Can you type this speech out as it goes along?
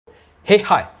Hey,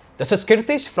 hi, this is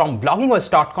Kirtish from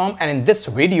bloggingvyas.com, and in this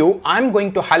video, I'm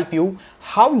going to help you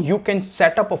how you can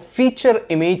set up a feature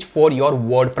image for your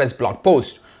WordPress blog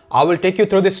post. I will take you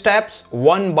through the steps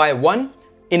one by one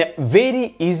in a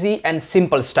very easy and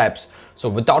simple steps. So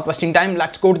without wasting time,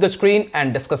 let's go to the screen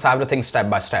and discuss everything step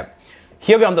by step.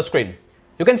 Here we are on the screen.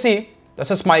 You can see this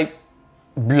is my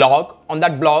blog. On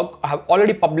that blog, I have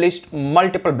already published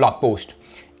multiple blog posts.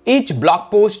 Each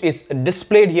blog post is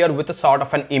displayed here with a sort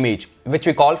of an image, which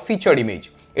we call featured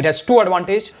image. It has two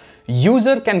advantages.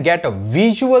 User can get a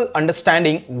visual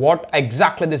understanding what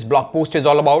exactly this blog post is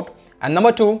all about. And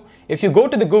number two, if you go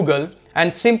to the Google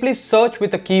and simply search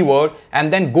with a keyword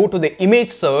and then go to the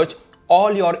image search,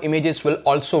 all your images will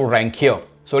also rank here.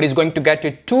 So it is going to get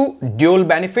you two dual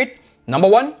benefit. Number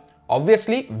one,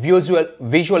 obviously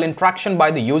visual interaction by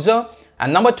the user.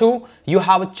 And number two, you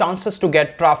have chances to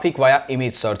get traffic via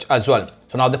image search as well.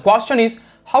 So now the question is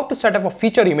how to set up a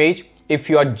feature image if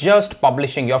you are just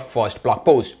publishing your first blog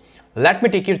post. Let me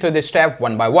take you through this step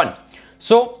one by one.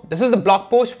 So this is the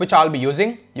blog post which I'll be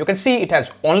using. You can see it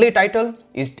has only title,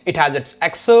 it has its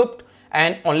excerpt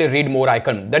and only read more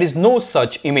icon. There is no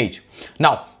such image.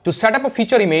 Now to set up a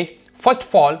feature image, first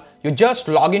of all, you just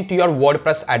log into your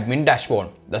WordPress admin dashboard.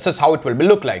 This is how it will be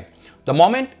look like. The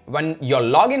moment when your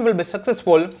login will be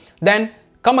successful, then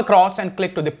come across and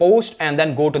click to the post and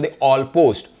then go to the all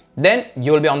post. Then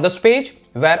you will be on this page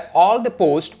where all the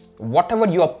posts, whatever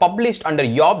you have published under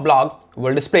your blog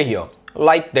will display here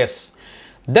like this.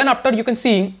 Then after you can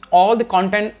see all the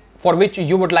content for which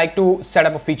you would like to set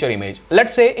up a feature image.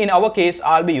 Let's say in our case,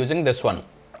 I'll be using this one.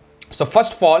 So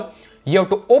first of all, you have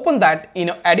to open that in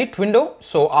an edit window.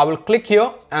 So I will click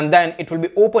here and then it will be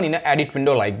open in an edit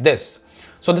window like this.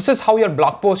 So this is how your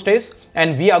blog post is,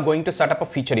 and we are going to set up a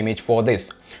feature image for this.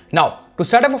 Now, to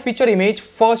set up a feature image,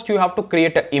 first you have to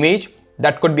create an image.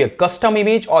 That could be a custom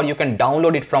image or you can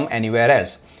download it from anywhere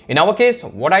else. In our case,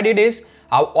 what I did is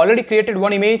I've already created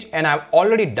one image and I've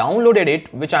already downloaded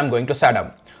it, which I'm going to set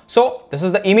up. So this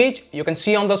is the image you can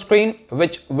see on the screen,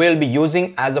 which we'll be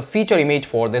using as a feature image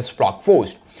for this blog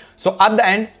post. So at the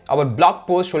end, our blog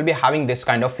post will be having this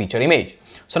kind of feature image.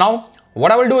 So now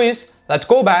what I will do is let's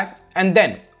go back. And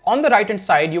then on the right hand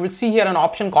side, you will see here an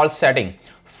option called setting.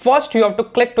 First, you have to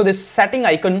click to this setting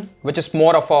icon, which is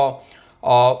more of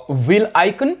a wheel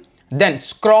icon. Then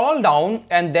scroll down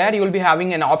and there you will be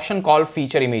having an option called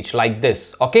feature image like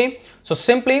this. Okay, so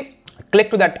simply click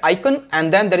to that icon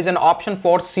and then there is an option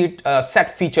for set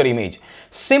feature image.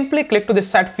 Simply click to the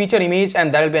set feature image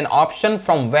and there will be an option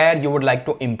from where you would like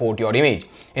to import your image.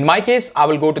 In my case, I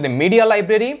will go to the media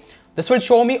library. This will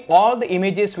show me all the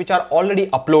images which are already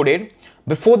uploaded.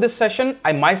 Before this session,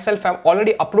 I myself have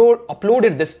already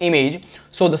uploaded this image.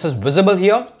 So this is visible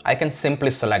here. I can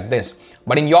simply select this.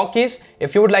 But in your case,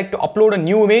 if you would like to upload a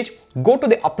new image, go to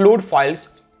the upload files,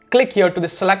 click here to the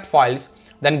select files,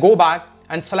 then go back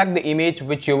and select the image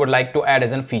which you would like to add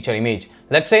as a feature image.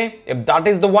 Let's say if that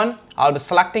is the one, I'll be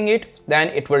selecting it, then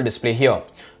it will display here.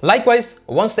 Likewise,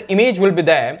 once the image will be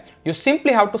there, you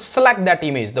simply have to select that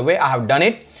image the way I have done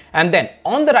it. And then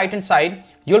on the right hand side,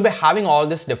 you'll be having all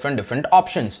these different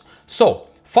options. So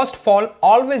first of all,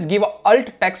 always give a alt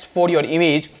text for your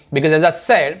image, because as I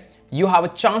said, you have a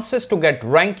chances to get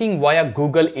ranking via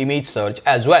Google image search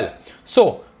as well.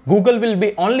 So Google will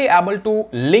be only able to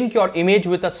link your image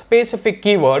with a specific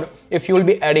keyword if you will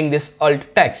be adding this alt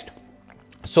text.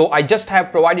 So I just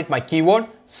have provided my keyword,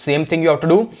 same thing you have to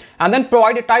do, and then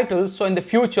provide a title. So in the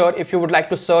future, if you would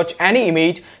like to search any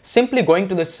image, simply going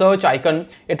to the search icon,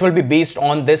 it will be based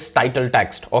on this title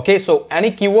text. Okay, so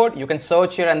any keyword you can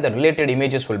search here and the related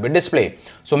images will be displayed.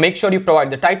 So make sure you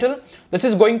provide the title. This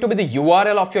is going to be the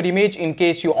URL of your image in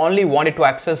case you only wanted to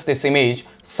access this image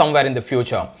somewhere in the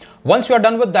future. Once you are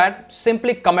done with that,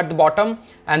 simply come at the bottom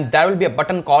and there will be a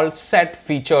button called set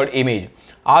featured image.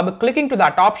 I'll be clicking to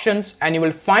that options and you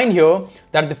will find here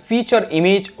that the feature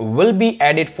image will be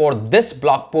added for this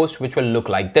blog post, which will look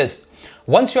like this.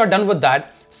 Once you are done with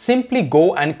that, simply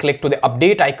go and click to the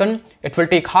update icon. It will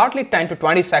take hardly 10 to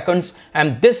 20 seconds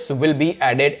and this will be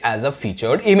added as a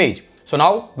featured image. So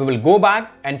now we will go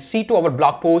back and see to our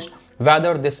blog post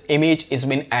whether this image is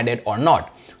been added or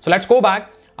not. So let's go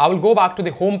back. I will go back to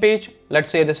the home page. Let's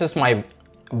say this is my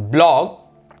blog.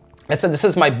 Let's say this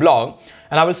is my blog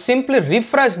and I will simply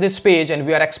refresh this page and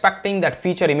we are expecting that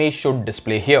feature image should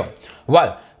display here.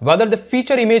 Well, whether the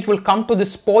feature image will come to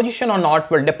this position or not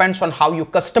will depends on how you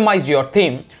customize your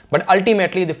theme, but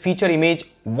ultimately the feature image,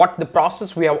 what the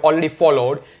process we have already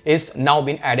followed, is now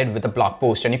been added with the blog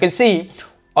post. And you can see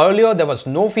earlier there was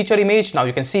no feature image. Now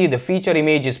you can see the feature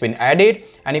image has been added,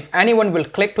 and if anyone will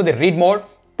click to the read more,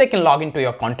 they can log into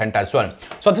your content as well.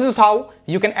 So this is how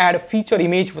you can add a feature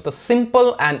image with a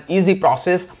simple and easy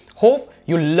process. Hope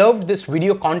you loved this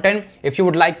video content. If you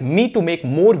would like me to make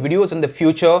more videos in the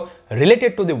future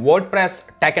related to the WordPress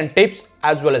tech and tips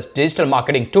as well as digital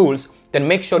marketing tools, then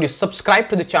make sure you subscribe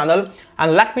to the channel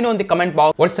and let me know in the comment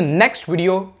box what's the next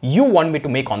video you want me to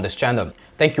make on this channel.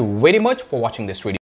 Thank you very much for watching this video.